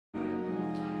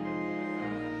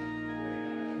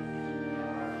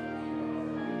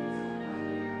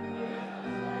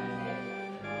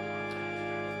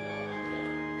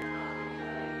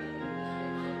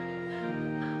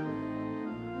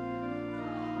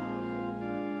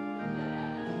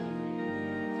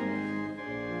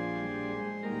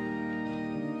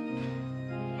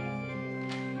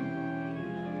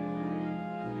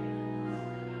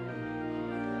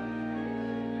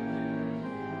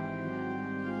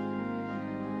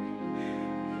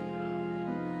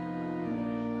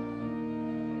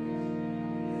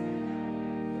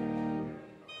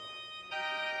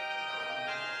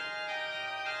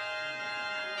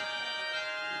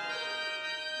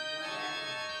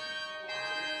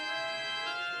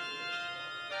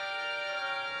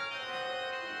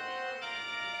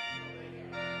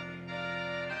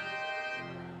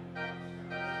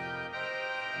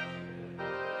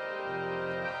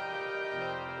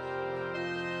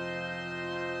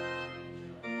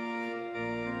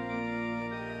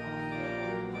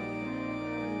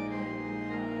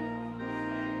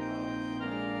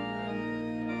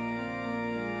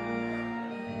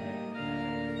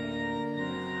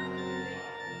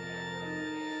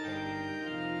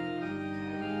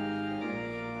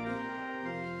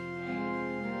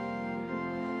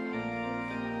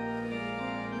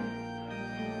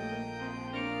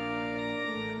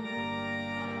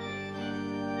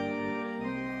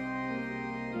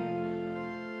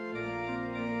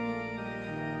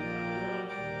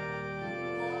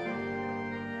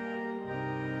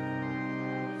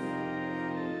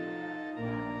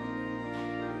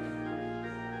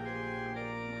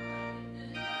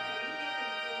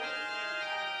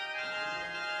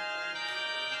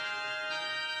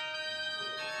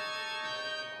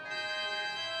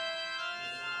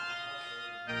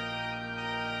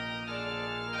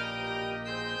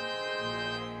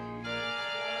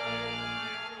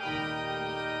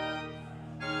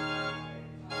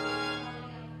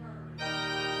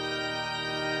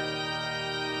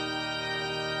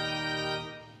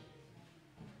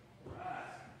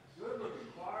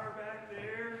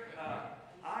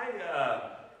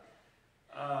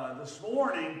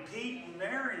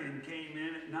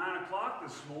o'clock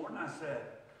this morning, I said,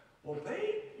 well,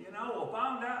 Pete,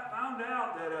 found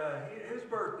out that his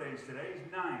birthday's today.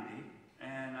 He's 90.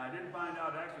 And I didn't find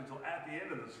out actually until at the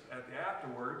end of this, at the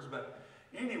afterwards. But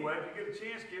anyway, if you get a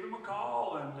chance, give him a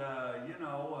call and,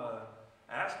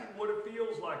 ask him what it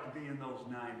feels like to be in those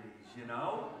 90s, and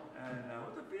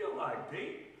what's it feel like,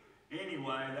 Pete?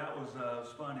 Anyway, that was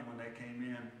funny when they came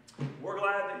in. We're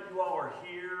glad that you all are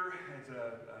here. It's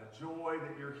a joy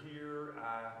that you're here.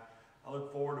 I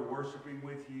look forward to worshiping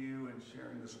with you and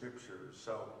sharing the scriptures.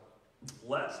 So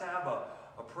let's have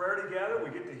a prayer together. We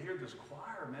get to hear this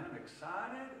choir, man. I'm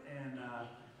excited. And,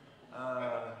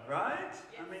 right?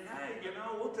 I mean, hey,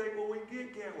 we'll take what we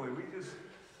get, can't we?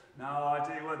 No, I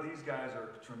tell you what, these guys are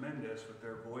tremendous with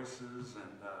their voices,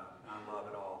 and I love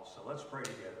it all. So let's pray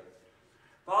together.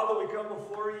 Father, we come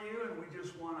before you, and we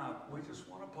just want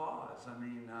to pause. I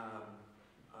mean,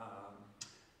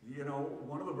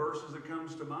 one of the verses that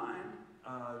comes to mind,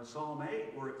 Psalm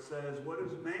 8, where it says, "What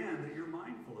is man that you're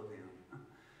mindful of him?"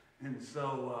 And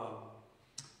so,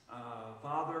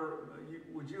 Father,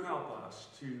 would you help us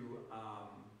to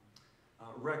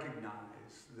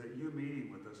recognize that you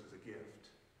meeting with us is a gift.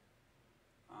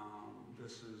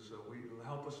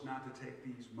 Help us not to take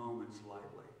these moments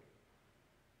lightly.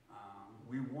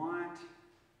 We want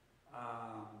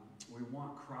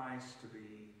Christ to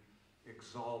be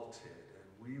exalted, and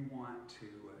we want to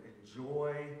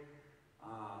enjoy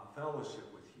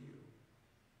fellowship with you.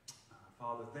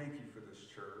 Father, thank you for this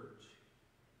church.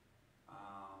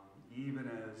 Even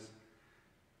as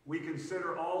we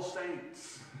consider All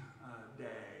Saints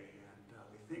Day, and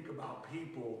we think about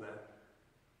people that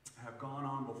have gone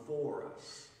on before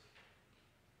us,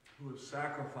 who have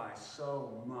sacrificed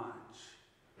so much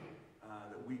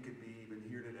that we could be even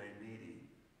here today meeting.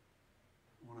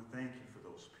 I want to thank you for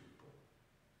those people.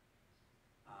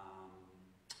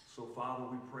 So, Father,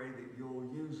 we pray that you'll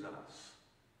use us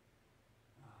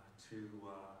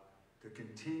to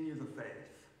continue the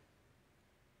faith.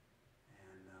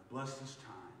 And bless this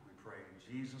time, we pray in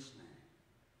Jesus' name.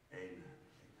 Amen.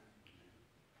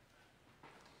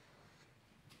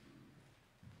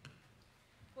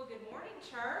 Well, good morning,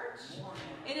 church. Good morning.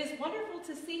 It is wonderful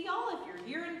to see y'all. If you're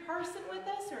here in person with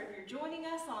us or if you're joining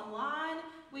us online,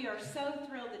 we are so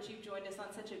thrilled that you've joined us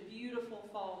on such a beautiful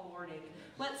fall morning.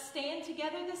 Let's stand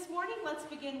together this morning. Let's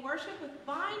begin worship with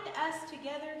Bind Us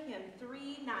Together, hymn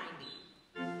 390.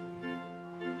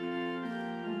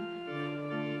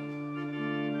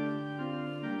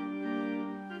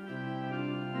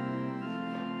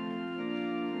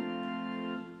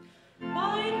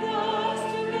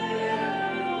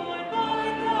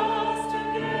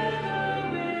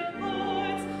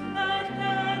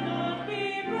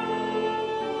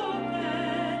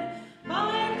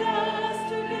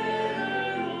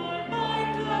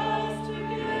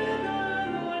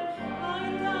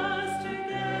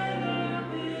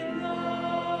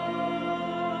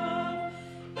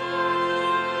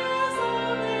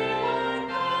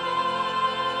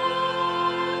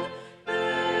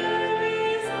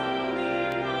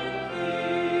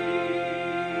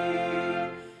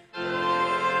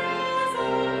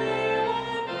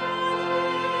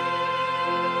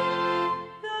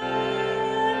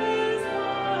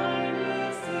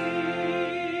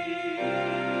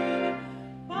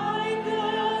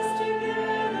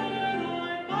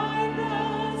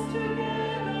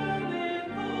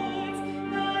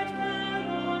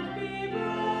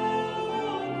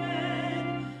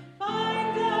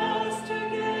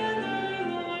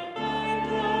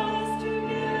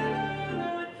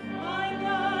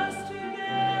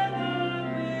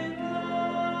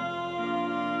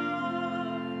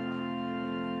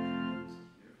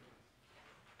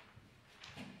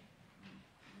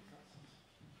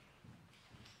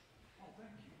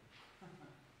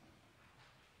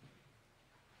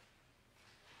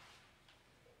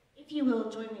 If you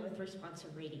will, join me with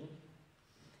responsive reading.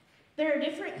 There are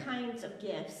different kinds of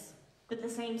gifts, but the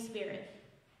same Spirit.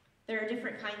 There are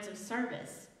different kinds of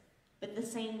service, but the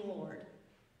same Lord.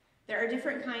 There are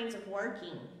different kinds of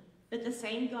working, but the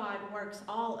same God works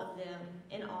all of them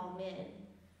in all men.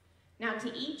 Now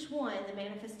to each one the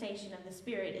manifestation of the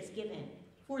Spirit is given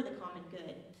for the common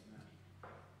good.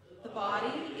 The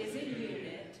body is a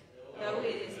unit, though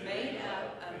it is made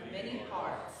up of many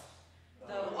parts.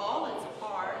 Though all its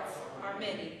parts are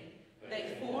many,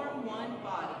 they form one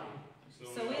body.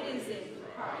 So it is in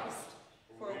Christ,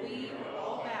 for we were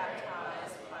all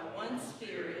baptized by one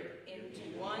Spirit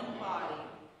into one body,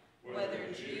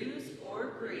 whether Jews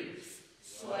or Greeks,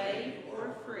 slave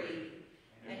or free,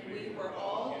 and we were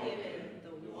all given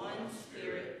the one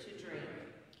Spirit to drink.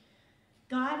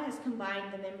 God has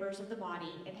combined the members of the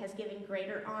body and has given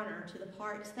greater honor to the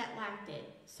parts that lacked it,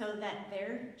 so that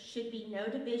there should be no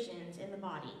divisions in the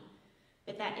body,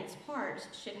 but that its parts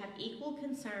should have equal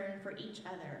concern for each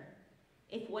other.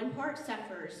 If one part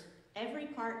suffers, every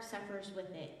part suffers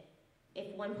with it.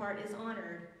 If one part is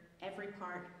honored, every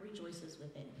part rejoices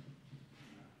with it.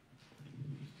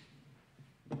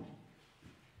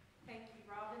 Thank you,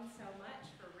 Robin, so much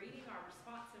for reading our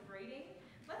responsive reading.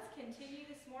 Let's continue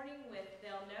this morning with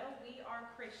They'll Know We Are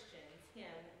Christians, hymn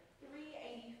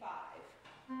 385.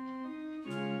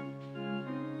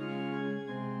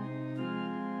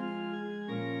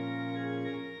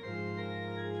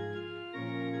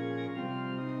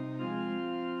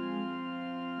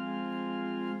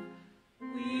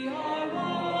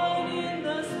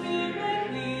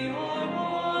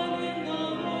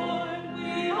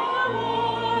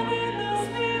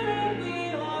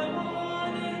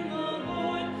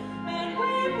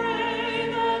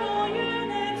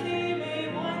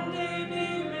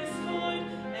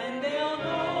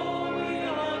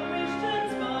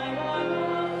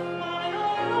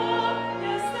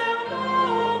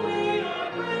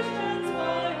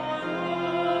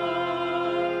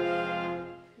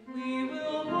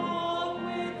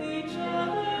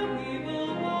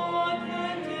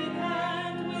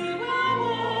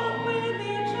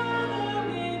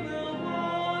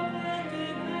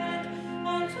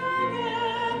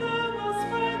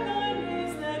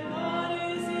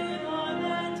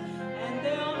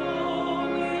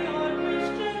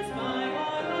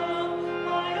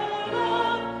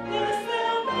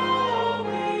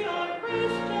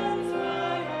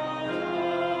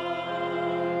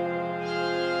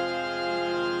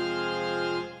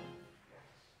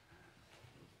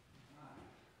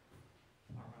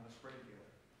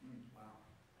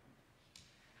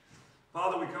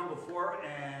 Father, we come before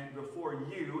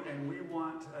you, and we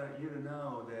want you to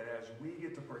know that as we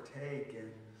get to partake in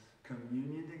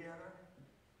communion together,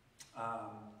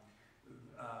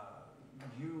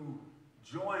 you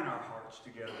join our hearts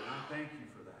together, and I thank you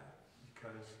for that,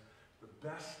 because the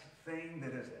best thing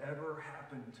that has ever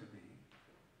happened to me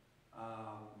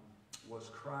was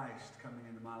Christ coming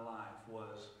into my life,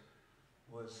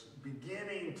 was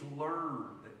beginning to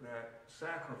learn that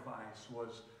sacrifice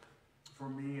was for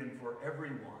me and for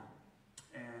everyone.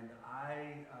 And I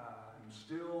am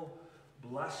still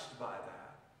blessed by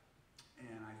that.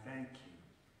 And I thank you.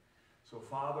 So,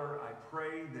 Father, I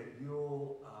pray that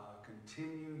you'll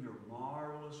continue your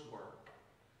marvelous work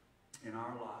in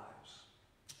our lives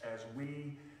as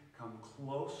we come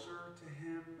closer to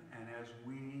him and as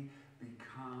we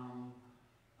become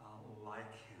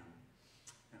like him.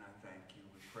 And I thank you.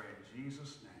 We pray in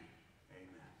Jesus' name.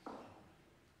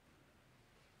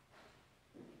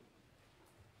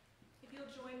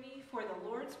 Join me for the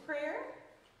Lord's Prayer.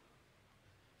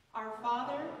 Our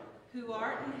Father, who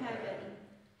art in heaven,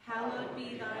 hallowed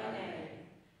be thy name.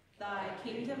 Thy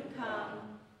kingdom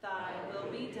come, thy will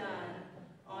be done,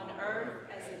 on earth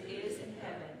as it is in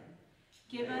heaven.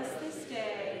 Give us this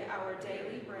day our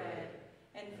daily bread,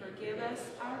 and forgive us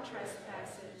our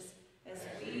trespasses, as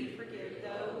we forgive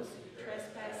those who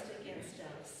trespass against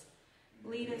us.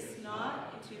 Lead us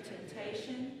not into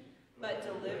temptation, but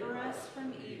deliver us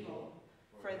from evil.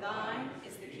 For thine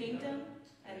is the kingdom,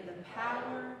 and the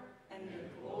power, and the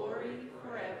glory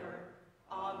forever.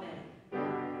 Amen.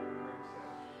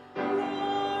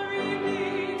 Glory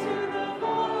be to the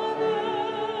Father,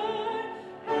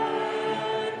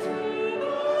 and to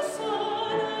the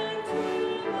Son, and to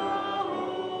the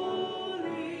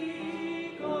Holy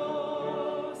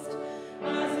Ghost,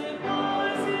 as it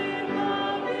was in the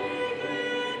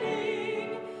beginning,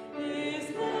 is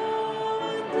now,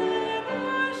 and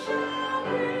ever shall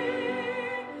be,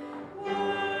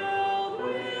 world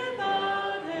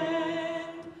without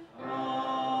end.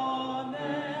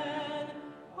 Amen.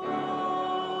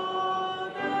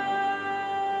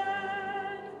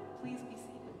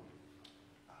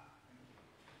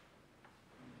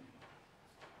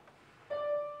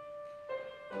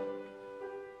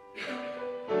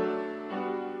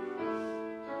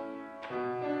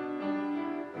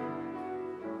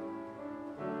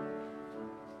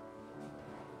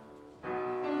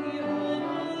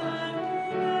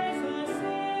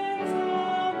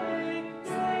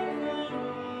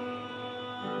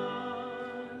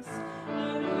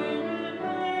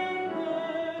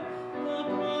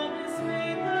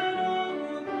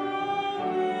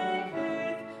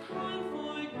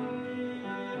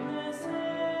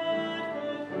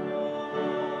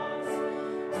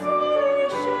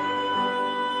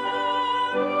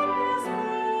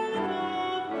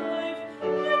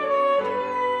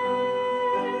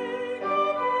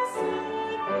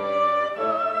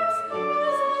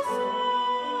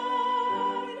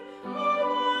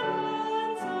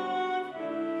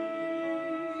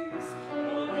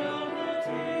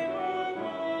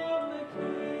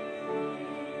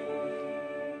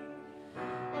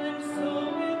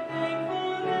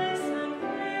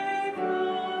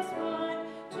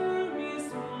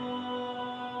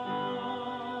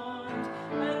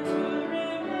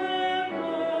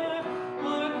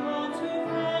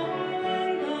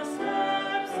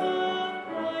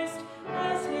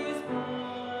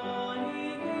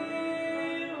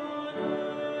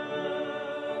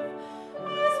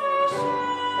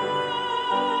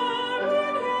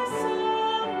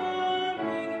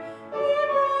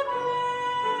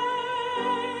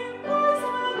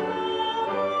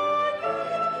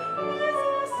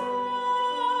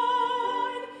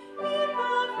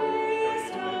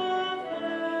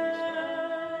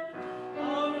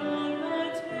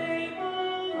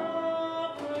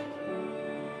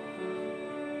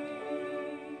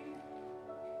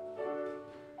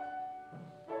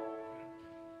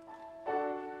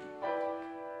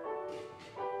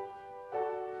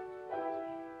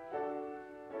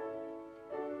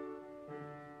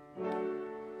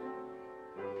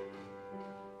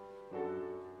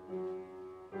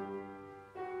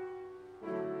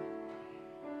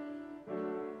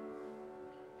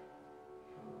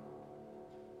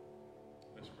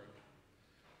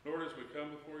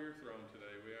 come before your throne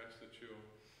today, we ask that you'll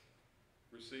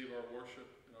receive our worship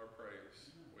and our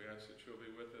praise. We ask that you'll be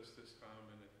with us this time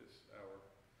and at this hour.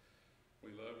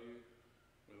 We love you.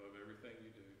 We love everything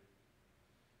you do.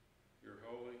 You're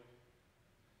holy,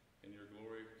 and your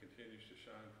glory continues to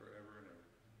shine forever and ever.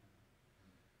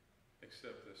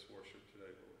 Accept this worship today,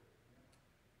 Lord.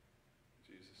 In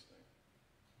Jesus' name.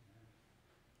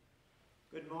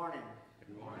 Good morning.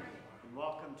 Good morning. And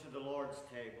welcome to the Lord's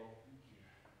table.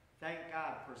 Thank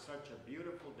God for such a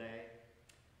beautiful day.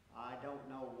 I don't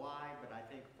know why, but I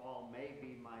think fall may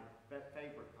be my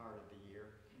favorite part of the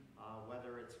year.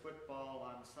 Whether it's football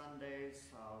on Sundays,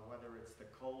 whether it's the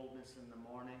coldness in the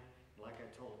morning. Like I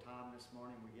told Tom this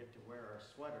morning, we get to wear our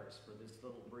sweaters for this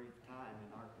little brief time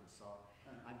in Arkansas.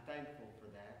 I'm thankful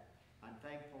for that. I'm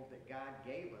thankful that God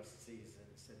gave us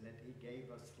seasons and that he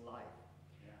gave us life.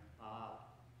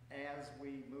 As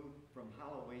we move from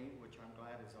Halloween, which I'm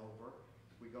glad is over,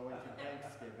 we go into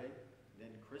Thanksgiving,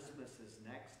 then Christmas is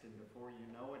next, and before you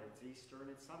know it, it's Easter and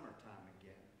it's summertime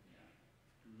again.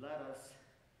 Let us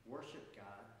worship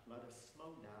God. Let us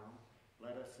slow down.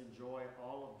 Let us enjoy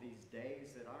all of these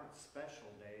days that aren't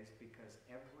special days, because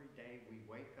every day we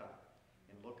wake up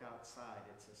and look outside,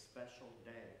 it's a special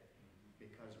day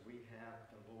because we have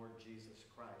the Lord Jesus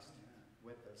Christ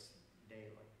with us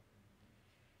daily.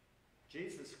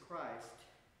 Jesus Christ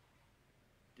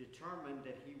determined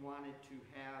that he wanted to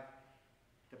have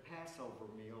the Passover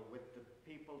meal with the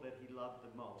people that he loved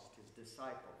the most, his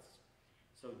disciples.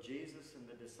 So Jesus and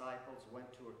the disciples went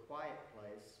to a quiet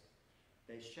place.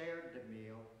 They shared the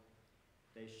meal.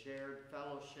 They shared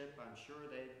fellowship. I'm sure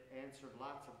they answered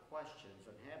lots of questions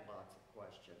and had lots of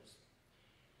questions.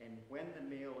 And when the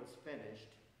meal is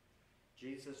finished,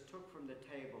 Jesus took from the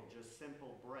table just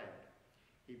simple bread.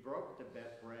 He broke the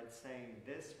bread, saying,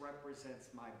 "This represents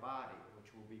my body,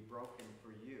 which will be broken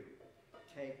for you.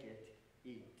 Take it,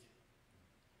 eat."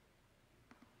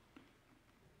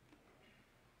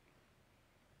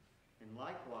 And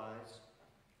likewise,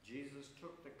 Jesus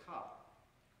took the cup,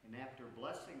 and after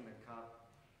blessing the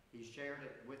cup, he shared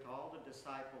it with all the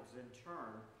disciples in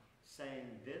turn,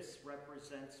 saying, "This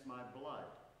represents my blood.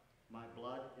 My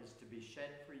blood is to be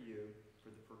shed for you for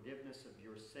the forgiveness of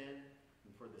your sin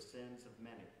and for the sins of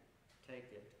many.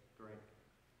 Take it, drink."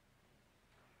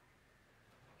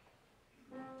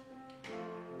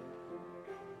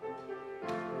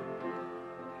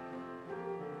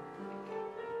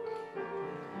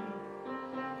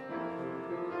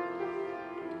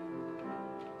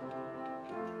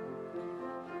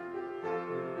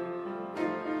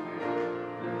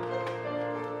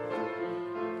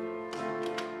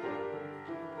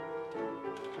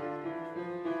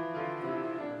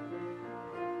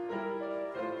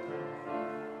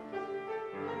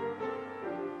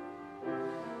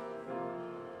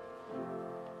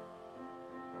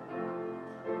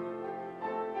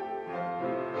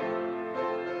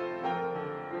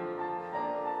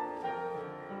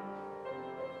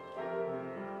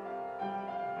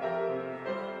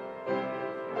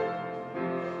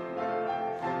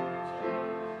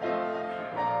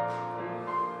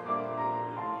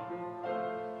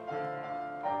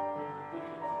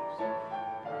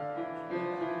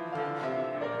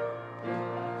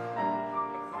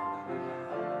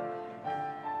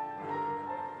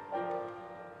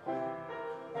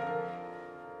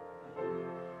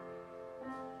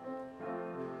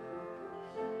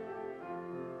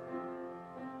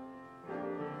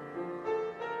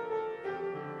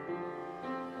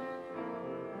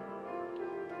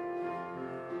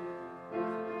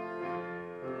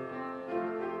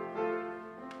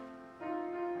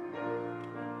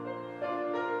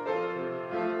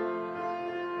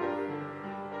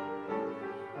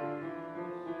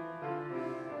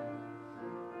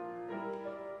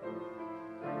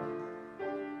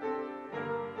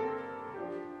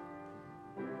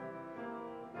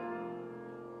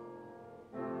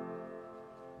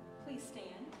 Please stand.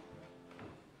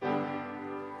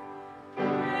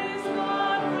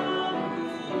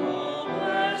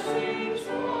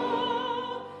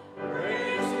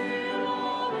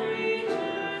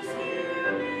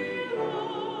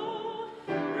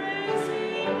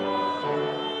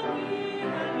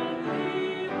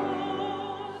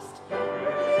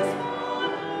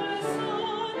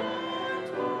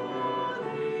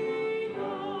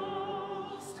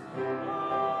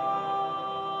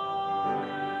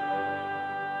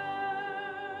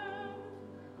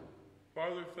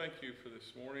 Father, thank you for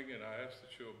this morning, and I ask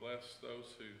that you'll bless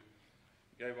those who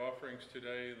gave offerings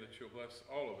today, and that you'll bless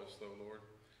all of us, though, Lord,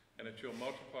 and that you'll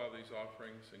multiply these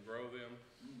offerings and grow them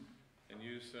and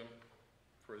use them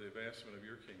for the advancement of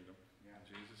your kingdom. In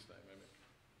Jesus' name, amen.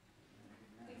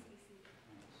 Please be seated.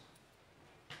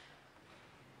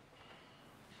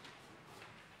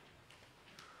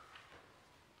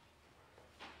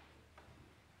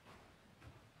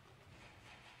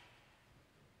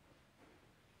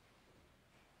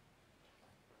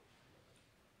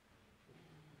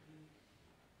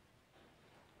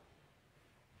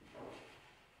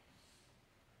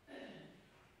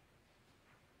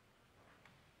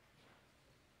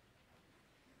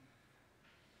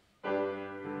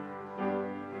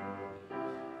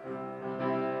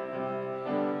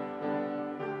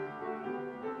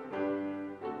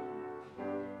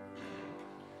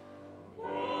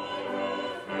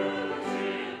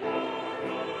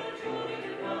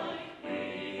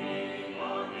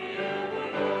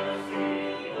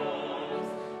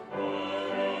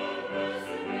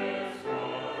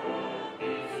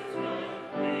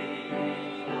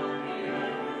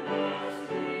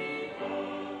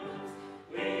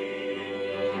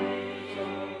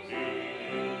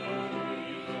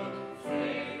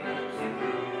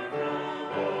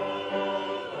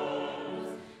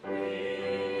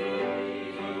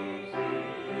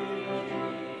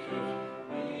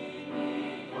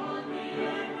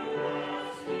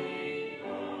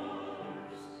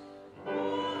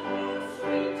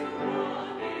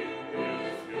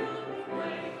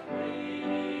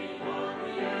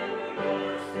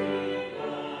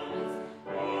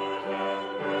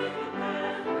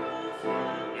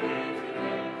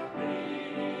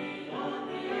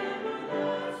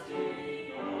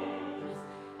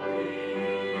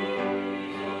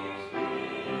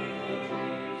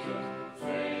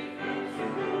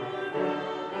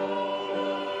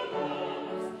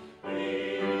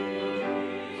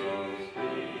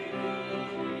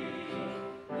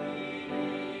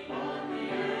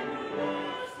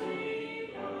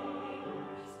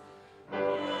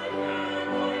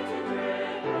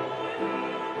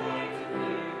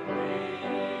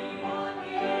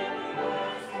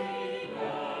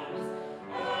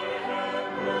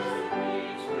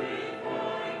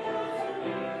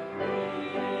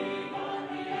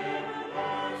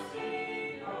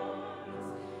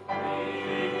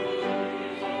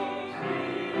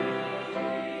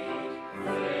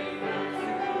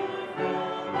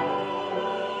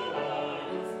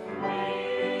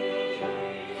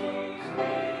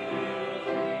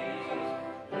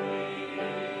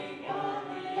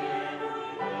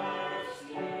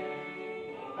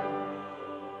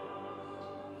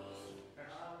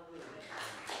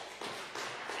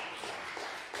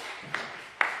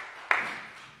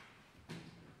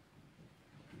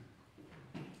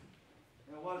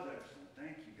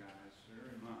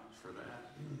 for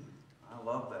that. I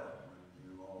love that when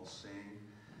you all sing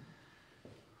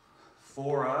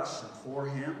for us and for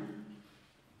Him.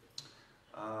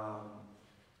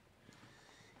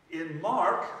 In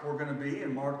Mark, we're going to be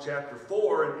in Mark chapter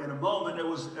 4 in a moment. I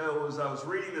was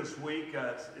reading this week.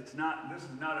 This is not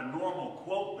a normal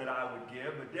quote that I would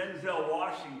give, but Denzel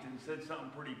Washington said something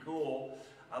pretty cool.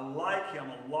 I like him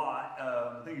a lot.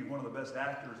 I think he's one of the best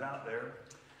actors out there.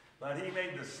 But he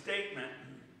made the statement.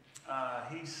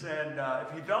 He said,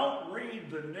 if you don't read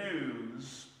the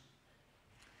news,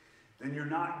 then you're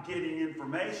not getting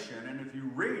information, and if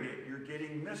you read it, you're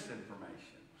getting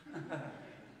misinformation.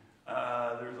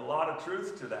 There's a lot of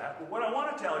truth to that. But what I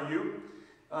want to tell you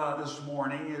this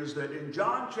morning is that in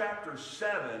John chapter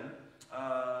 7,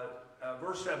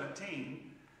 verse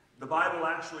 17, the Bible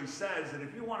actually says that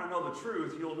if you want to know the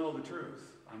truth, you'll know the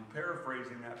truth. I'm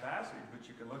paraphrasing that passage, but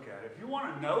you can look at it. If you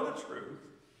want to know the truth,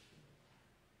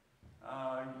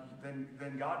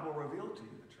 then God will reveal to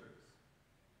you the truth.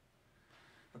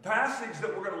 The passage that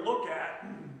we're going to look at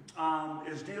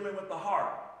is dealing with the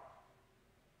heart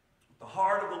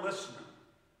of the listener.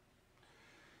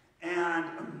 And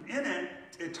in it,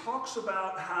 it talks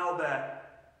about how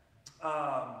that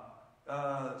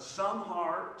some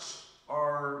hearts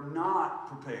are not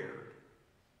prepared.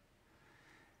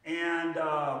 And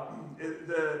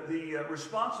the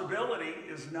responsibility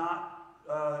is not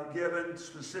given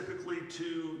specifically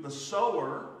to the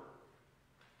sower,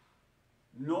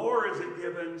 nor is it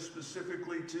given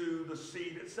specifically to the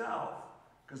seed itself,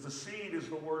 because the seed is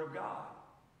the Word of God.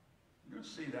 You're going to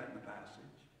see that in the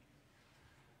passage.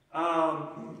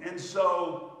 And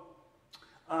so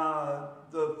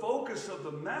the focus of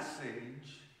the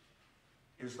message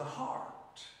is the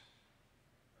heart.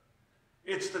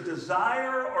 It's the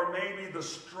desire, or maybe the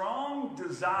strong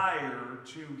desire,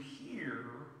 to hear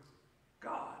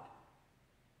God.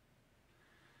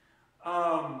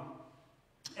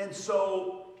 And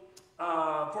so,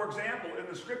 for example, in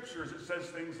the Scriptures, it says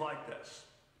things like this.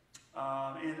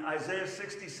 In Isaiah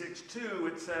 66:2,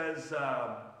 it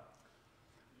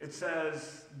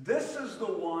says, "This is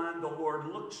the one the Lord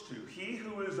looks to, he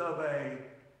who is of a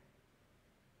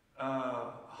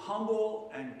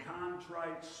humble and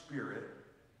contrite spirit,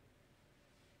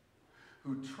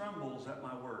 who trembles at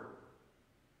my word."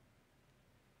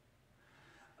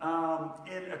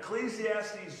 In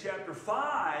Ecclesiastes chapter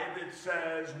 5, it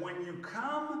says, when you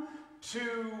come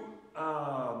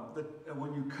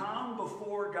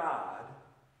before God,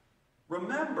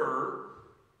 remember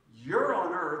you're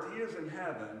on earth, He is in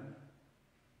heaven,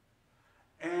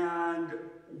 and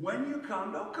when you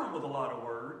come, don't come with a lot of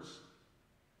words,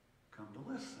 come to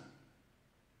listen.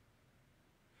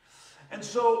 And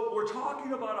so we're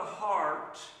talking about a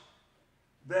heart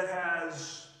that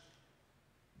has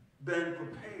been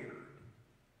prepared.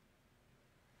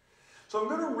 So I'm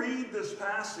going to read this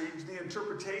passage, the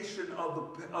interpretation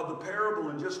of the parable,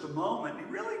 in just a moment. He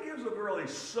really gives a really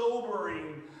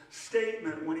sobering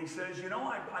statement when he says, you know,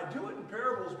 I do it in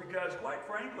parables because, quite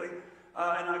frankly,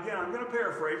 and again, I'm going to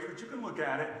paraphrase, but you can look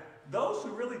at it, those who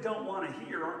really don't want to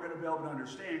hear aren't going to be able to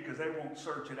understand because they won't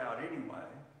search it out anyway.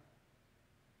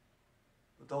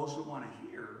 But those who want to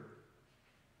hear,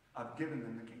 I've given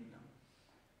them the kingdom.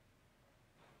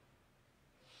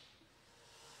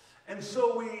 And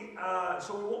so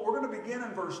we're going to begin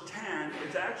in verse 10.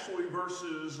 It's actually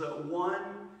verses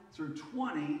 1 through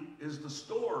 20 is the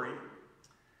story.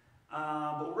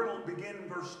 But we're going to begin in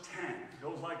verse 10. It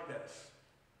goes like this.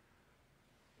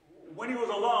 When he was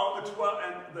alone,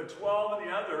 the 12 and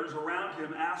the others around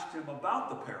him asked him about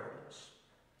the parables.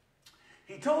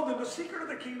 He told them, the secret of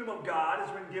the kingdom of God has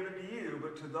been given to you,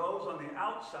 but to those on the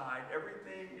outside,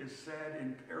 everything is said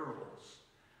in parables.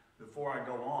 Before I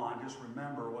go on, just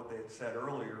remember what they had said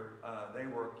earlier. They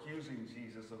were accusing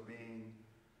Jesus of being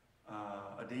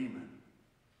a demon.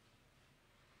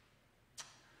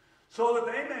 So that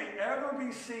they may ever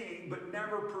be seeing but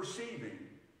never perceiving,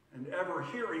 and ever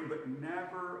hearing but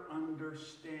never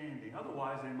understanding.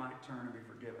 Otherwise they might turn and be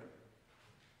forgiven.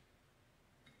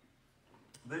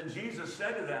 Then Jesus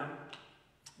said to them,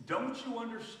 don't you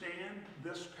understand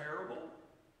this parable?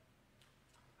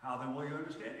 How then will you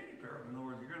understand any parable? In other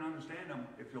words, you're going to understand them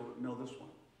if you'll know this one.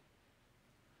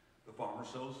 The farmer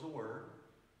sows the word.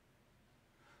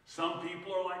 Some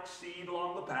people are like seed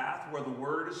along the path where the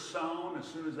word is sown. As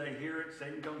soon as they hear it,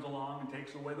 Satan comes along and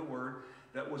takes away the word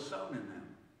that was sown in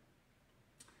them.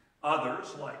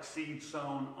 Others, like seed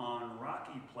sown on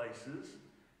rocky places,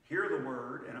 hear the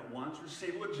word and at once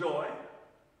receive it with joy.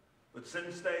 But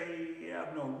since they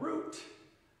have no root,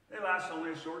 they last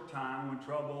only a short time. When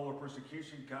trouble or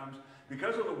persecution comes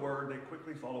because of the word, they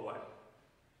quickly fall away.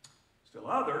 Still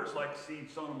others, like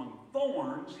seed sown among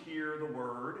thorns, hear the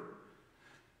word,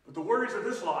 but the worries of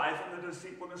this life and the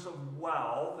deceitfulness of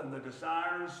wealth and the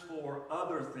desires for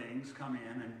other things come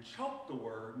in and choke the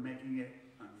word, making it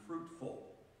unfruitful.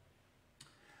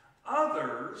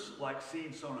 Others, like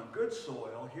seed sown on good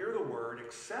soil, hear the word,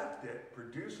 accept it,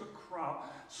 produce a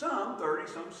crop, some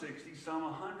 30, some 60, some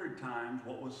 100 times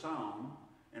what was sown.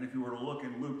 And if you were to look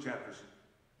in Luke chapter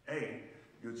 8,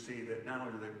 you'd see that not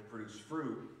only do they produce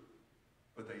fruit,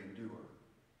 but they endure.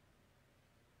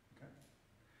 Okay?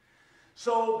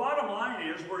 So bottom line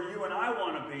is, where you and I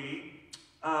want to be,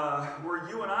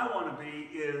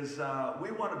 is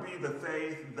we want to be the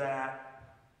faith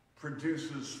that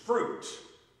produces fruit.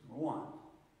 Number one.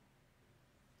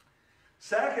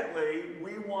 Secondly,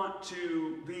 we want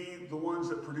to be the ones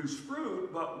that produce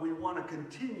fruit, but we want to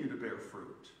continue to bear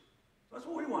fruit. That's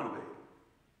what we want to be.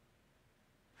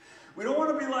 We don't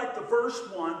want to be like the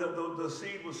first one, that the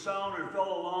seed was sown and it fell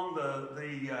along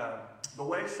the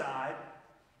wayside,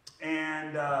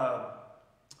 and the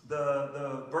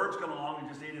birds come along and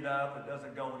just eat it up. It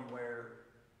doesn't go anywhere.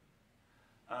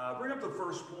 Bring up the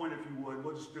first point if you would.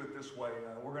 We'll just do it this way.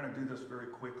 We're going to do this very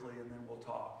quickly and then we'll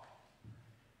talk.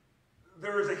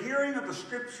 There is a hearing of the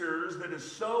scriptures that is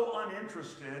so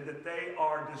uninterested that they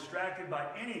are distracted by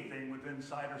anything within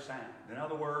sight or sound. In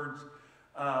other words,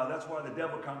 that's why the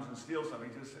devil comes and steals something.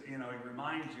 He just, he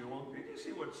reminds you, well, did you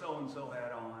see what so-and-so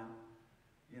had on?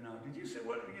 Did you see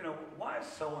what, why is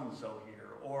so-and-so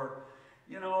here? Or,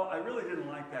 I really didn't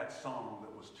like that song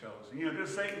that was chosen.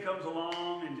 Just Satan comes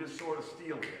along and just sort of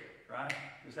steals it, right?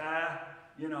 Just,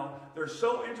 they're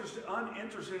so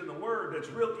uninterested in the word that it's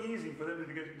real easy for them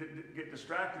to get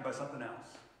distracted by something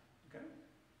else. Okay?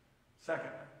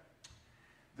 Secondly,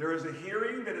 there is a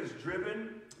hearing that is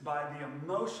driven by the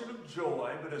emotion of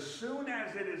joy, but as soon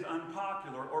as it is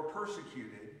unpopular or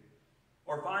persecuted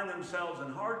or find themselves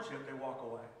in hardship, they walk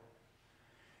away.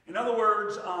 In other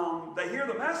words, they hear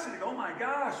the message, oh my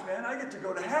gosh, man, I get to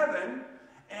go to heaven,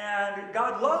 and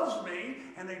God loves me,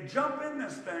 and they jump in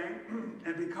this thing,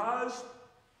 and because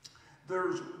the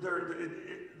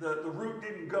root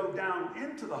didn't go down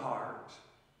into the heart,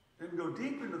 didn't go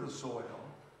deep into the soil,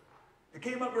 it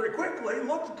came up very quickly,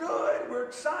 looked good, we're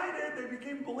excited, they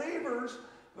became believers,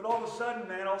 but all of a sudden,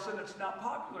 it's not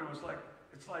popular. It's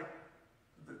like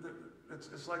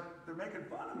they're making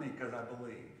fun of me because I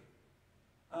believe.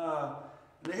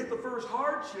 They hit the first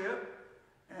hardship,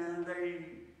 and they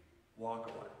walk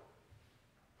away.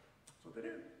 That's what they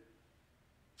did.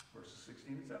 Verses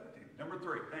 16 and 17. Number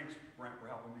 3. Thanks, Brent, for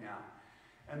helping me out.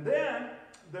 And then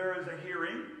there is a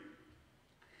hearing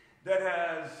that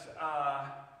has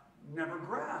never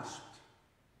grasped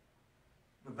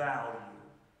the value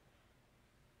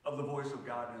of the voice of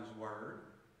God in His Word,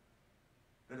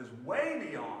 that is way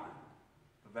beyond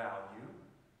the value,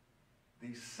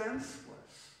 the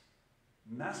senseless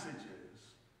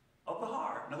messages of the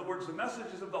heart. In other words, the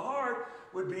messages of the heart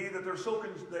would be that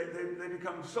they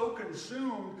become so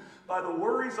consumed by the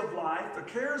worries of life, the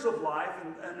cares of life,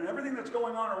 and everything that's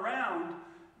going on around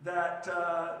that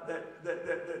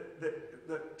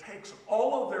takes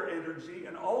all of their energy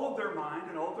and all of their mind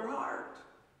and all of their heart.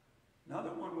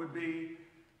 Another one would be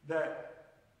that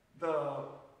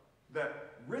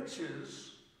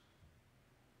riches,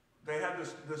 they have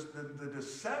the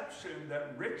deception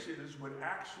that riches would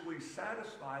actually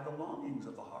satisfy the longings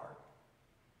of the heart.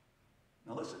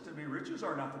 Now listen to me, riches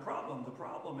are not the problem. The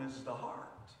problem is the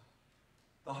heart.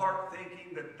 The heart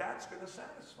thinking that that's going to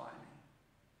satisfy me.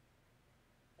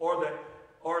 Or that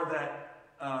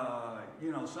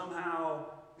somehow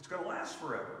it's going to last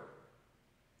forever.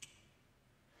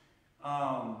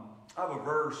 I have a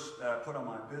verse that I put on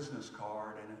my business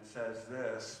card, and it says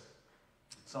this,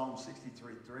 Psalm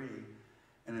 63:3,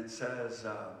 and it says,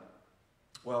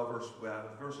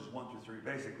 verses 1 through 3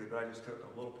 basically, but I just took a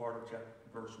little part of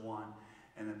verse 1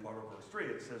 and then part of verse 3.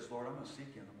 It says, Lord, I'm going to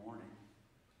seek you in the morning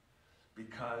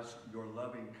because your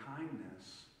loving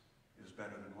kindness is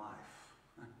better than life.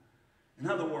 In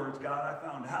other words, God, I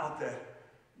found out that,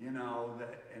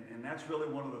 and that's really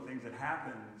one of the things that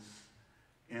happens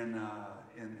in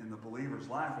the believer's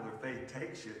life, where their faith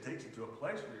takes you. It takes you to a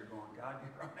place where you're going, God,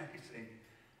 you're amazing.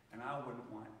 And I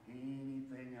wouldn't want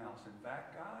anything else. In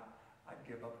fact, God, I'd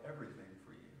give up everything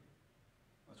for you.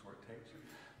 That's where it takes you.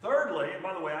 Thirdly, and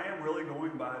by the way, I am really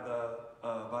going by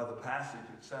the passage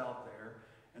itself there,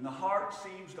 and the heart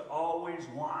seems to always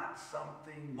want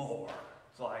something more.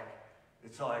 It's like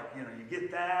you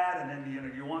get that, and then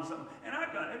you want something. And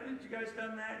I've done it. Haven't you guys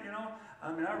done that? I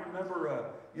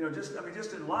remember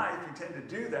just in life you tend to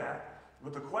do that.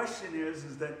 But the question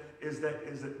is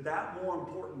that more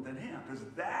important than Him? Does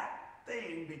that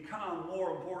thing become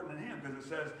more important than him? Because it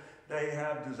says they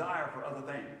have desire for other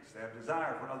things. They have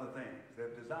desire for other things. They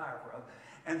have desire for other.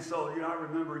 And so, I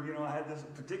remember, I had this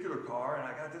particular car, and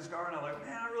I got this car, and I'm like,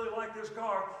 man, I really like this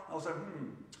car. I was like,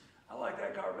 I like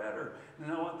that car better.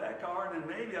 And I want that car, and then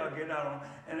maybe I'll get out on.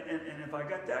 And if I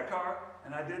got that car,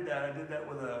 and I did that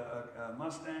with a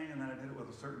Mustang, and then I did it with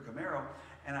a certain Camaro,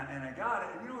 and I got it.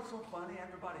 And what's so funny?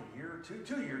 After about a year or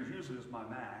 2 years, usually is my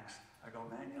max. I go,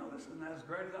 man, this isn't as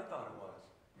great as I thought it was.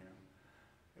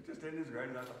 It just isn't as great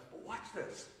as I thought. But watch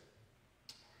this.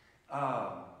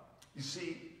 You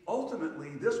see,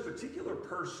 ultimately, this particular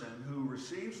person who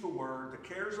receives the word, the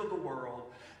cares of the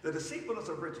world, the deceitfulness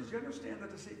of riches. You understand the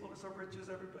deceitfulness of riches?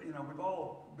 Everybody, we've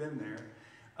all been there.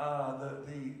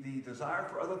 The desire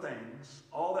for other things,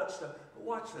 all that stuff. But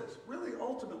watch this. Really,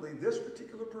 ultimately, this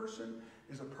particular person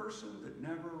is a person that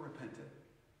never repented.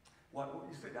 What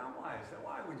you say, now why is that?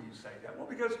 Why would you say that? Well,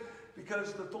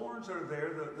 because the thorns that are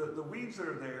there, the weeds that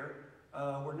are there,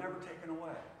 were never taken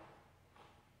away.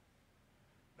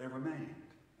 They remained.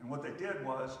 And what they did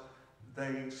was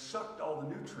they sucked all the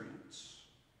nutrients,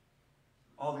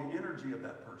 all the energy of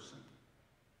that person,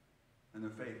 and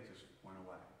their faith just went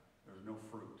away. There was no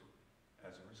fruit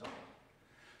as a result.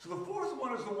 So the fourth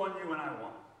one is the one you and I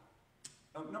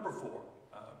want. Number 4,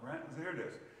 Brent, here it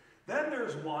is. Then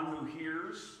there's one who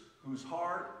hears, whose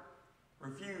heart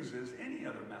refuses any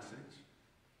other message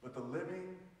but the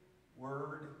living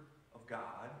Word of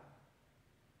God,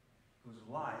 whose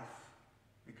life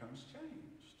becomes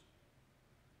changed.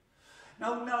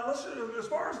 Now listen, as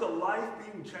far as the life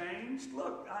being changed,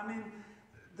 look,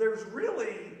 there's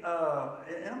really,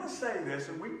 and I'm going to say this,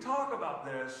 and we can talk about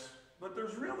this, but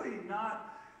there's really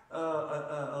not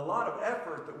a lot of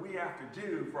effort that we have to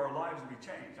do for our lives to be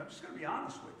changed. I'm just going to be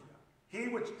honest with you. He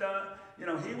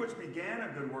which began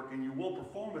a good work in you will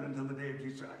perform it until the day of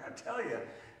Jesus. I got to tell you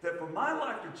that for my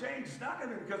life to change, it's not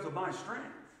going to be because of my strength.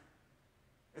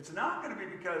 It's not going to be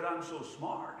because I'm so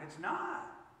smart. It's not.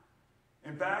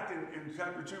 In fact, in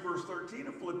chapter 2, verse 13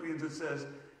 of Philippians, it says,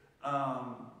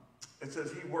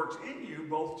 he works in you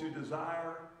both to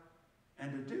desire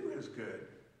and to do his good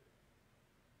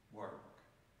work.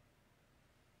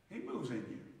 He moves in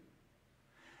you.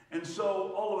 And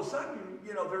so, all of a sudden,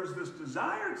 there's this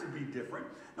desire to be different.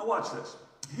 Now, watch this.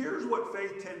 Here's what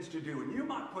faith tends to do. And you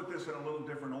might put this in a little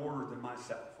different order than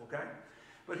myself, okay?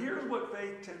 But here's what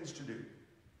faith tends to do.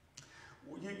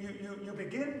 You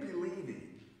begin believing.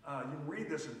 You can read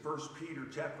this in 1 Peter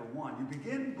chapter 1. You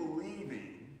begin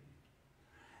believing.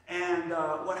 And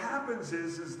what happens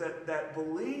is that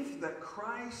belief that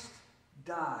Christ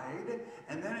died,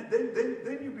 and then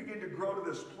you begin to grow to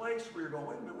this place where you're going,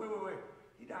 wait a minute, wait.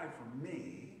 He died for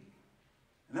me.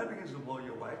 And that begins to blow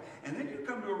you away. And then you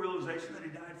come to a realization that he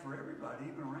died for everybody,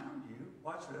 even around you.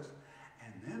 Watch this.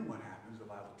 And then what happens, the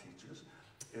Bible teaches,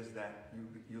 is that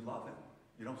you love him.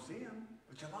 You don't see him,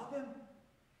 but you love him.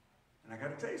 And I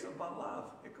got to tell you something about love.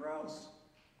 It grows.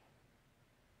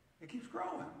 It keeps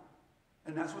growing.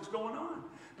 And that's what's going on.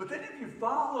 But then if you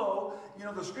follow,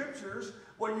 the scriptures,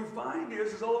 what you find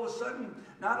is all of a sudden,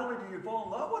 not only do you fall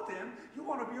in love with him, you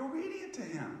want to be obedient to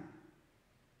him.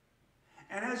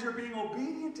 And as you're being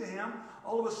obedient to him,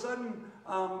 all of a sudden,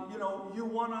 you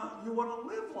want to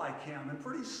live like him. And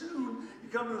pretty soon, you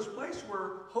come to this place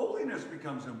where holiness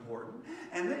becomes important.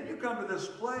 And then you come to this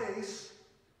place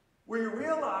where you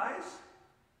realize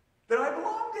that I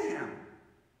belong to him.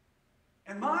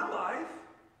 And my life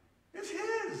is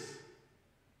his.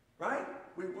 Right?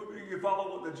 You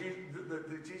follow the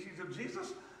teachings of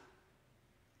Jesus?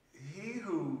 He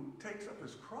who takes up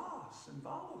his cross and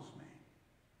follows me,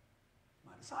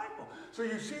 my disciple. So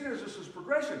you see there's just this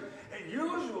progression. And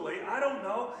usually, I don't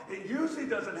know, it usually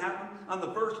doesn't happen on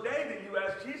the first day that you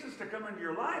ask Jesus to come into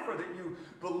your life or that you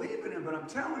believe in him. But I'm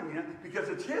telling you, because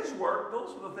it's his work,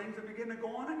 those are the things that begin to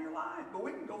go on in your life. But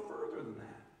we can go further than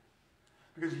that.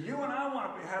 Because you and I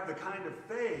want to have the kind of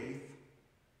faith,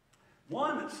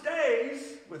 one that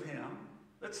stays with him,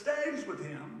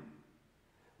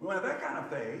 We want to have that kind of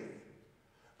faith,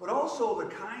 but also the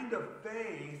kind of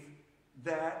faith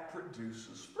that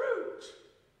produces fruit.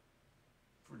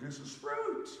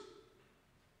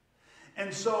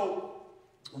 And so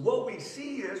what we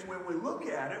see is when we look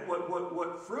at it,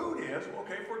 what fruit is,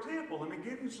 okay, for example, let me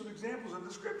give you some examples in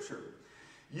the scripture.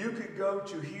 You could go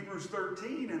to Hebrews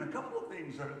 13, and a couple of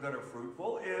things that are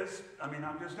fruitful is, I'm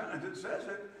just telling you, it says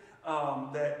it,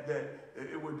 that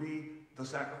it would be the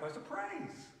sacrifice of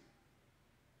praise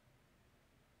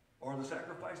or the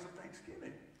sacrifice of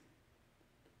thanksgiving.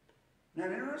 Isn't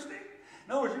that interesting?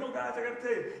 In other words, guys, I got to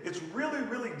tell you, it's really,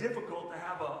 really difficult to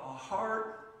have a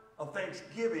heart of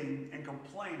thanksgiving and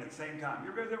complaint at the same time.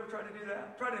 You guys ever try to do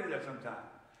that? Try to do that sometime.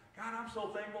 God, I'm so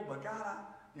thankful, but God,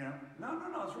 no.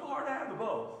 It's real hard to have the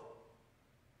both.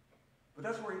 But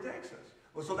that's where he takes us.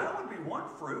 Well, so that would be one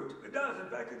fruit. It does. In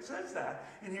fact, it says that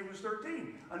in Hebrews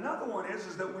 13. Another one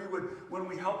is that we would, when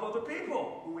we help other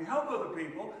people,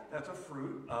 that's a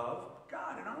fruit of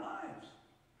God in our lives.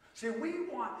 See, we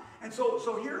want, and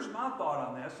so here's my thought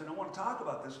on this, and I want to talk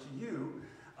about this to you,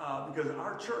 because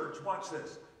our church, watch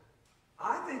this.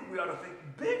 I think we ought to think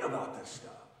big about this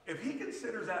stuff. If he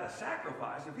considers that a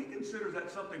sacrifice, if he considers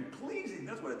that something pleasing,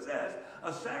 that's what it says,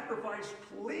 a sacrifice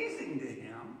pleasing to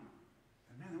him,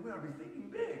 then we ought to be thinking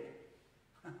big.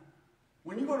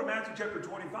 When you go to Matthew chapter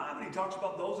 25 and he talks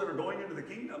about those that are going into the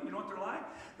kingdom, you know what they're like?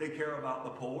 They care about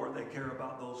the poor. They care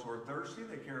about those who are thirsty.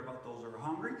 They care about those that are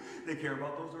hungry. They care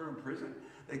about those that are in prison.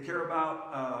 They care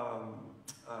about,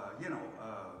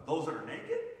 those that are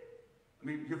naked. I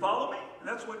mean, you follow me? And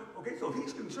that's what, okay, so if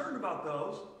he's concerned about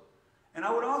those, and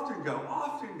I would often go,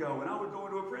 and I would go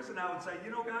into a prison, I would say,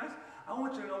 guys, I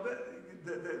want you to know that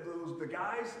the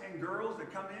guys and girls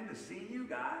that come in to see you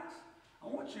guys, I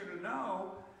want you to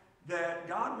know that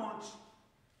God wants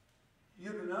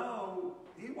you to know,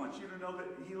 he wants you to know that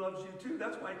he loves you too.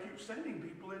 That's why he keeps sending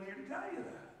people in here to tell you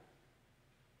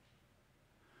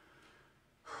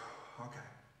that. Okay.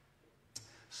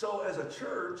 So as a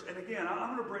church, and again,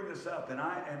 I'm going to bring this up, and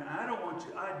I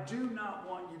do not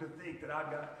want you to think that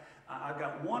I've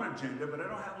got one agenda, but I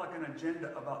don't have like an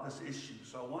agenda about this issue.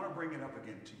 So I want to bring it up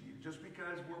again to you, just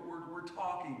because we're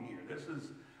talking here.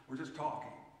 We're just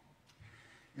talking.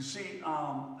 You see,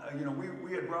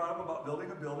 we had brought up about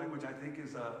building a building, which I think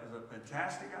is a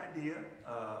fantastic idea.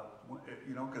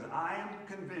 Because I am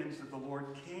convinced that the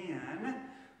Lord can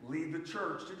lead the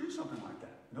church to do something like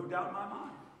that. No doubt in my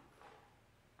mind.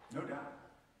 No doubt.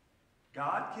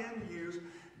 God can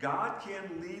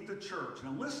lead the church.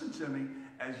 Now listen to me,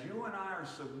 as you and I are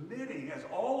submitting, as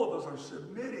all of us are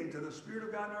submitting to the Spirit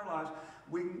of God in our lives,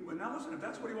 now listen, if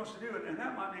that's what he wants to do, and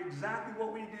that might be exactly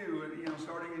what we do,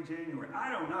 starting in January. I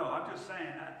don't know. I'm just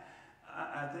saying,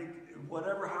 I think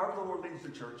however the Lord leads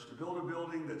the church to build a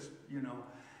building that's,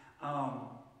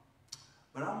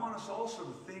 but I want us also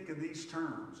to think in these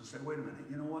terms and say, wait a minute,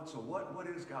 you know what? So what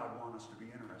does God want us to be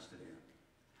interested in?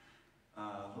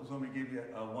 Let me give you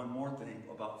one more thing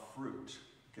about fruit.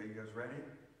 Okay, you guys ready?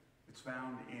 It's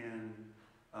found in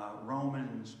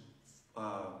Romans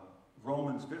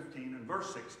 15 and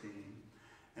verse 16,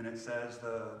 and it says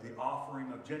the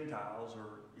offering of Gentiles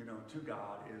to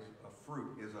God is a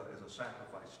fruit, is a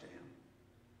sacrifice to him.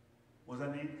 What does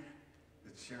that mean?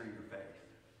 It's sharing your faith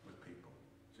with people.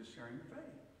 It's just sharing your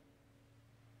faith.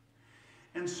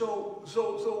 And so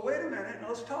wait a minute,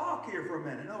 let's talk here for a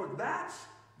minute. In other words,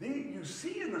 you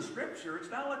see in the Scripture, it's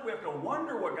not like we have to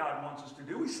wonder what God wants us to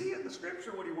do. We see in the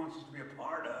Scripture what he wants us to be a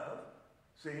part of.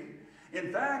 See?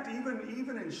 In fact,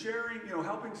 even in sharing,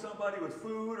 helping somebody with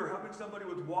food, or helping somebody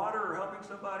with water, or helping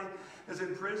somebody that's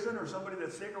in prison, or somebody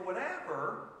that's sick, or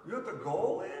whatever, you know what the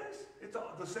goal is? It's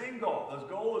the same goal. The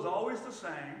goal is always the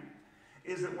same,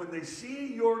 is that when they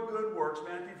see your good works,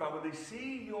 Matthew 5, when they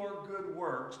see your good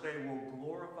works, they will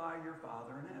glorify your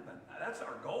Father in heaven. Now, that's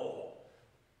our goal.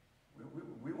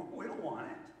 We don't want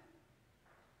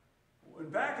it. In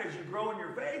fact, as you grow in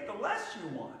your faith, the less you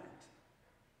want it.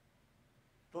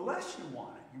 The less you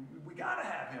want it. We got to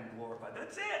have him glorified.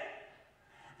 That's it.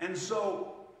 And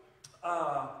so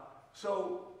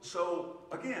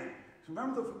again,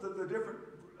 remember the different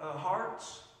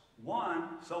hearts.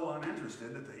 One, so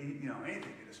uninterested that they eat,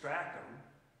 anything to distract them.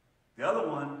 The other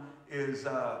one is,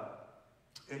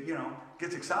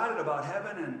 gets excited about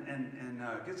heaven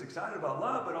and gets excited about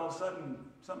love, but all of a sudden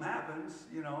something happens,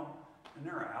 and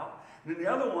they're out. And then the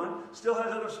other one still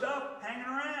has other stuff hanging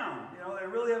around. They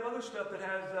really have other stuff that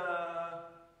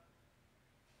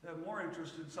they have more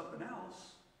interest in something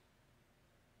else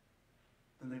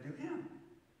than they do him.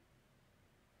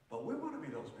 But we want to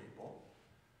be those people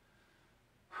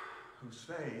whose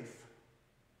faith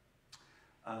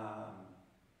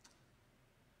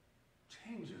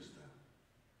changes them.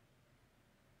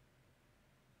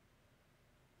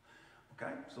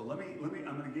 Okay, so let me,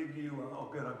 I'm going to give you,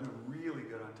 good, I'm doing really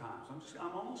good on time. So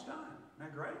I'm almost done.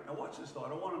 Isn't that great? Now watch this though. I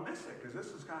don't want to miss it, because this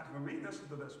is for me, this is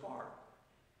the best part.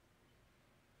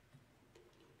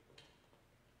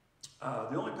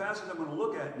 The only passage I'm going to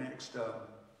look at next,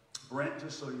 Brent,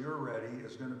 just so you're ready,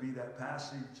 is going to be that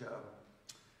passage,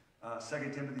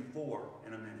 2 Timothy 4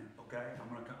 in a minute, okay?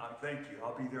 Thank you.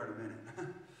 I'll be there in a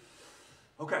minute.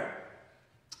 Okay,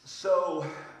 so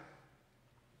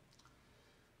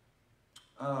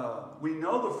We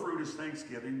know the fruit is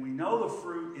thanksgiving. We know the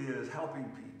fruit is helping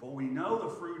people. We know the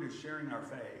fruit is sharing our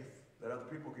faith, that other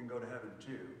people can go to heaven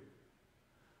too.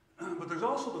 But there's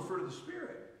also the fruit of the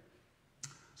Spirit.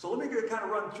 So let me kind of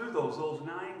run through those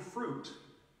 9 fruit.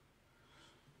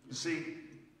 You see,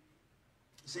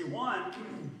 one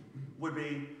would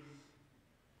be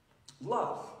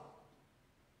love.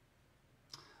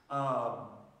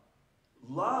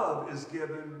 Love is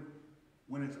given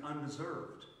when it's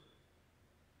undeserved.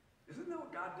 Isn't that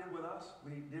what God did with us?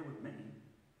 What he did with me.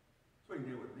 That's what he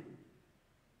did with me.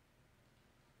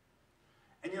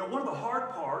 And one of the hard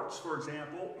parts, for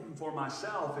example, for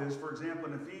myself is, for example,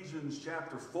 in Ephesians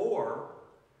chapter 4,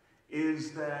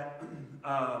 is that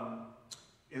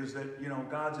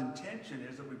God's intention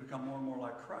is that we become more and more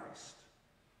like Christ.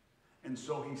 And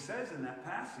so he says in that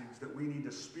passage that we need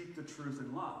to speak the truth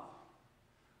in love.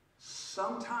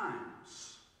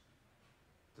 Sometimes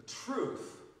the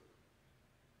truth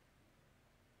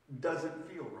doesn't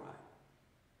feel right.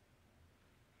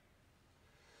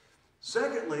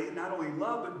 Secondly, not only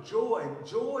love, but joy.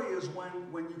 Joy is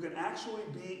when you can actually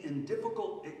be in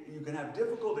you can have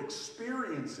difficult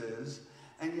experiences,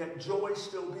 and yet joy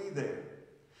still be there.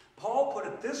 Paul put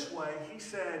it this way. He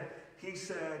said,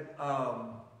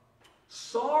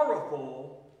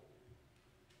 sorrowful,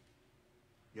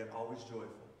 yet always joyful.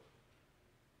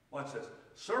 Watch this.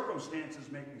 Circumstances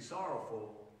make me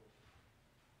sorrowful,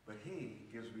 but he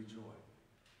gives me joy.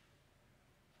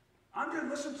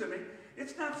 Listen to me.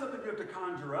 It's not something you have to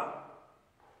conjure up.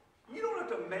 You don't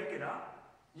have to make it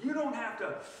up. You don't have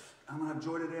to, I'm going to have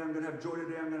joy today, I'm going to have joy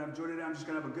today, I'm going to have joy today, I'm just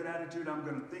going to have a good attitude, I'm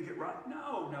going to think it right.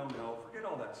 No. Forget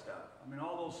all that stuff. I mean,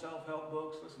 all those self-help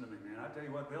books, listen to me, man. I tell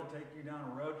you what, they'll take you down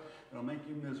a road that'll make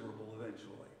you miserable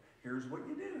eventually. Here's what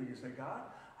you do. You say, God,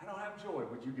 I don't have joy.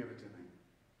 Would you give it to me?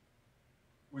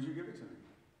 Would you give it to me?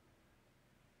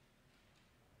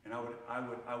 And I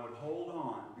would hold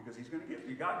on, because he's going to give it to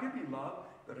you. God, give me love,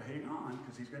 but hang on,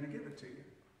 because he's going to give it to you.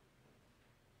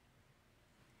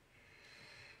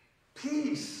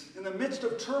 Peace in the midst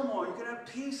of turmoil. You can have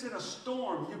peace in a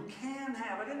storm. You can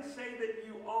have. I didn't say that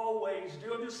you always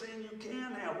do. I'm just saying you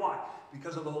can have. Why?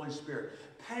 Because of the Holy Spirit.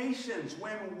 Patience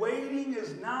when waiting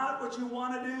is not what you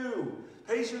want to do.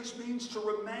 Patience means to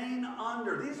remain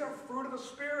under. These are fruit of the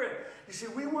Spirit. You see,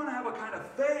 we want to have a kind of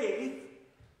faith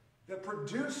that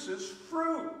produces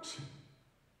fruit.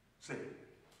 See?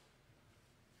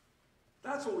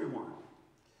 That's what we want.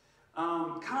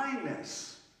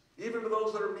 Kindness, even to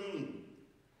those that are mean.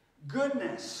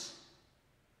 Goodness,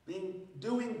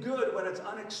 doing good when it's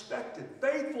unexpected.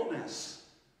 Faithfulness,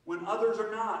 when others are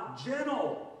not.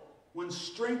 Gentle, when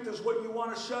strength is what you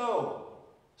want to show.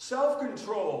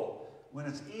 Self-control, when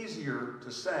it's easier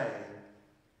to say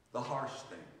the harsh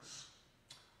things.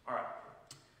 All right.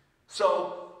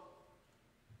 So,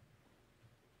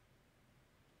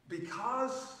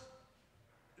 because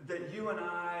that you and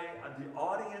I, the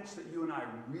audience that you and I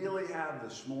really have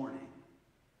this morning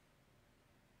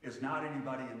is not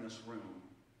anybody in this room.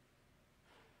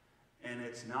 And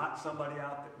it's not somebody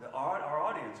out there. Our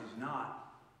audience is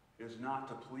not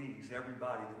to please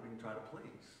everybody that we can try to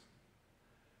please.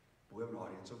 But we have an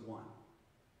audience of one.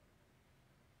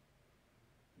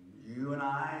 You and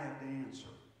I have to answer.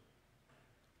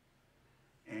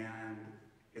 And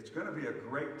it's going to be a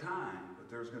great time, but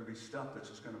there's going to be stuff that's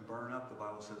just going to burn up, the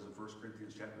Bible says in 1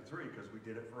 Corinthians chapter 3, because we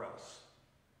did it for us.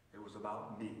 It was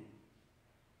about me.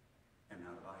 And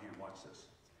not about him. Watch this.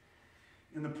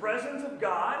 In the presence of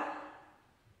God,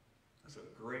 that's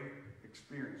a great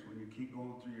experience when you keep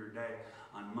going through your day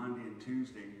on Monday and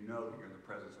Tuesday and you know that you're in the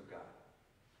presence of God.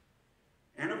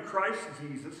 And of Christ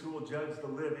Jesus, who will judge the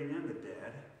living and the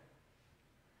dead.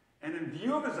 And in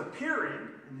view of his appearing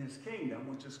in his kingdom,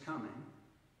 which is coming,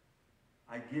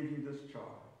 I give you this charge.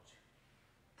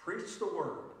 Preach the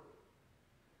word.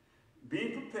 Be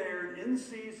prepared in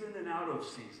season and out of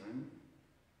season.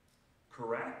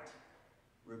 Correct,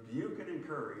 rebuke, and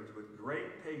encourage with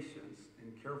great patience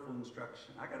and careful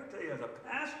instruction. I got to tell you, as a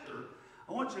pastor,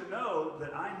 I want you to know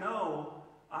that I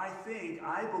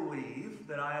believe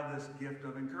that I have this gift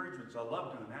of encouragement. So I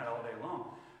love doing that all day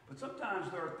long. But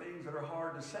sometimes there are things that are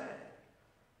hard to say.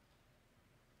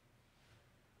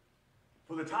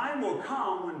 For the time will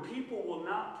come when people will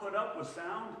not put up with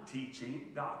sound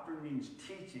teaching. Doctrine means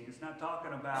teaching. It's not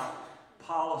talking about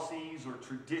policies or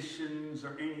traditions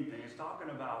or anything. It's talking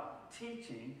about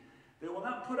teaching. They will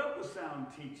not put up with sound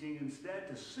teaching. Instead,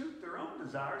 to suit their own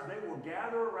desires, they will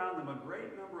gather around them a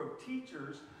great number of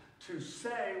teachers to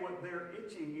say what their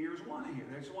itching ears want to hear.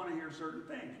 They just want to hear certain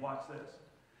things. Watch this.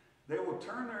 They will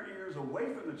turn their ears away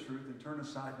from the truth and turn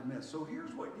aside to myths. So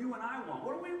here's what you and I want.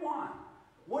 What do we want?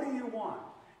 What do you want?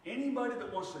 Anybody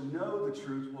that wants to know the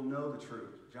truth will know the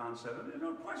truth. John 7, there's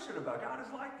no question about it. God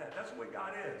is like that. That's the way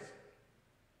God is.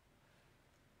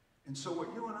 And so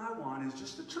what you and I want is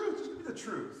just the truth. Just give me the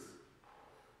truth.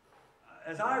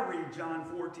 As I read John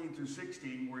 14 through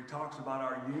 16, where he talks about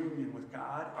our union with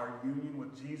God, our union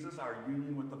with Jesus, our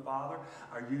union with the Father,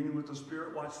 our union with the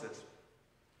Spirit, watch this.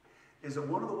 Is that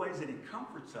one of the ways that he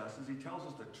comforts us is he tells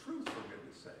us the truth, for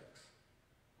goodness sakes.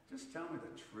 Just tell me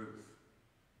the truth.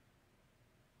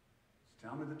 Just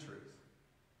tell me the truth.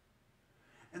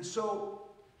 And so,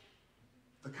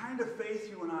 the kind of faith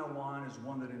you and I want is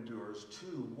one that endures.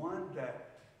 Two, one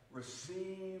that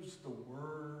receives the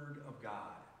Word of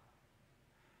God.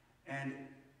 And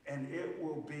it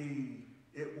will be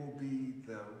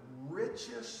the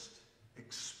richest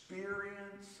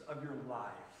experience of your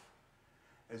life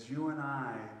as you and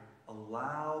I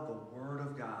allow the Word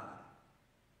of God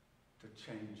to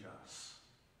change us.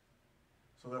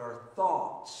 So that our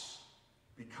thoughts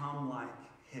become like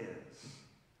His.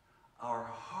 Our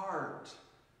heart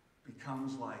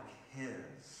becomes like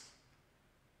His.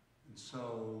 And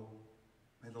so,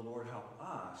 may the Lord help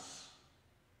us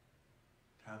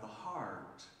to have the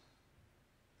heart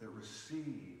that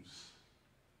receives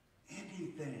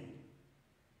anything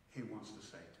He wants to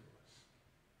say to us.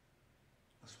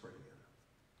 Let's pray together.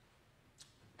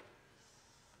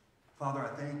 Father, I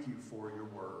thank you for your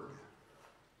word.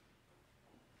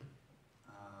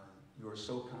 You are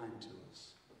so kind to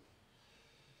us.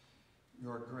 You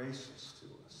are gracious to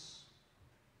us.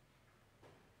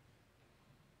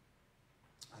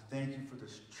 I thank you for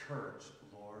this church,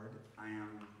 Lord. I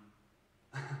am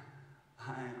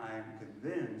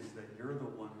convinced that you're the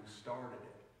one who started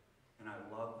it. And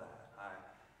I love that.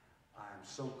 I am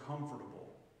so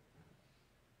comfortable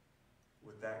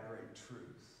with that great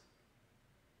truth.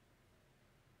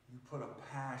 You put a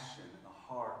passion in the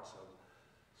hearts of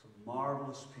some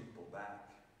marvelous people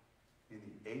back in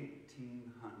the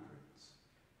 1800s.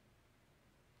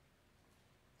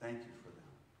 Thank you for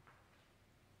them.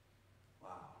 Wow.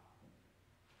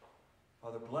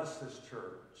 Father, bless this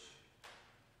church,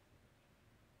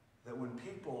 that when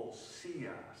people see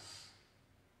us,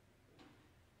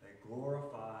 they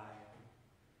glorify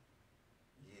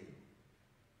you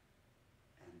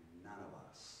and none of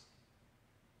us.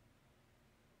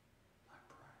 I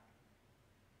pray.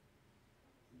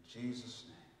 In Jesus'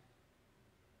 name,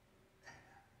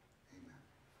 amen. Amen.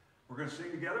 We're going to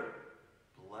sing together.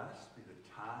 Blessed be the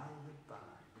tie that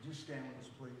binds. Would you stand with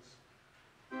us, please?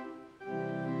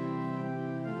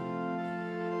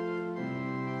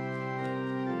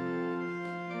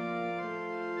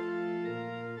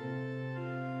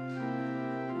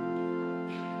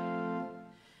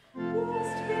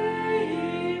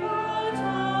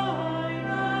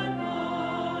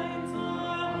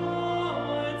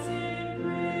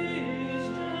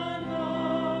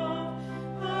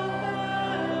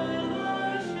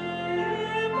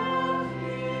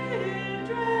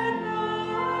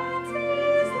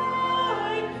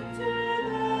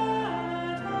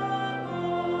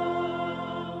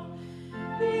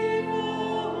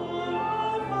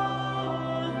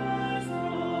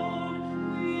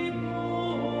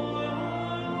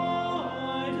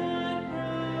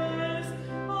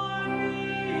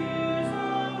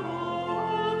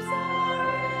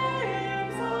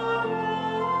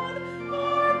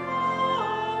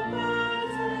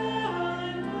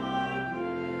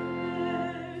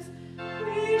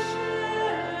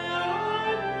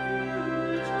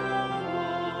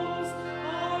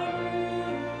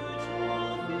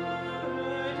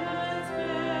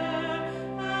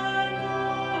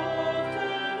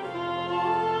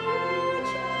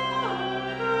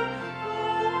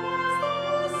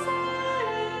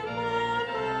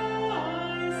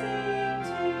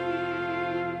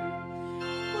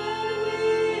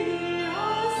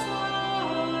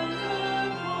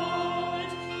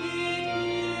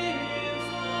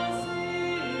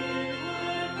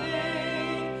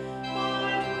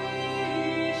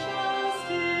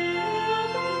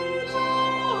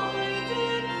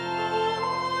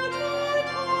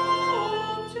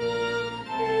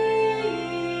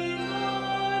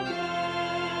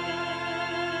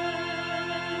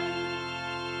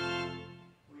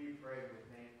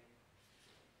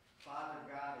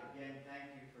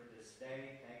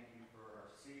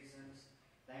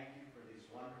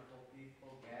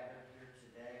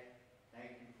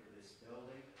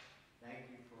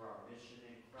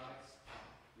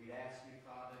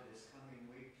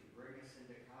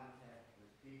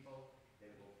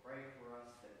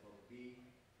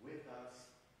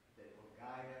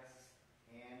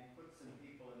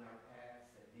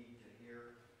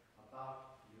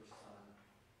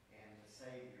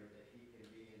 Say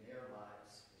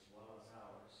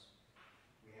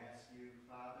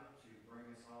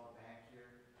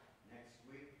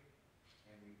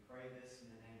pray this in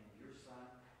the name of your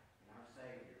Son,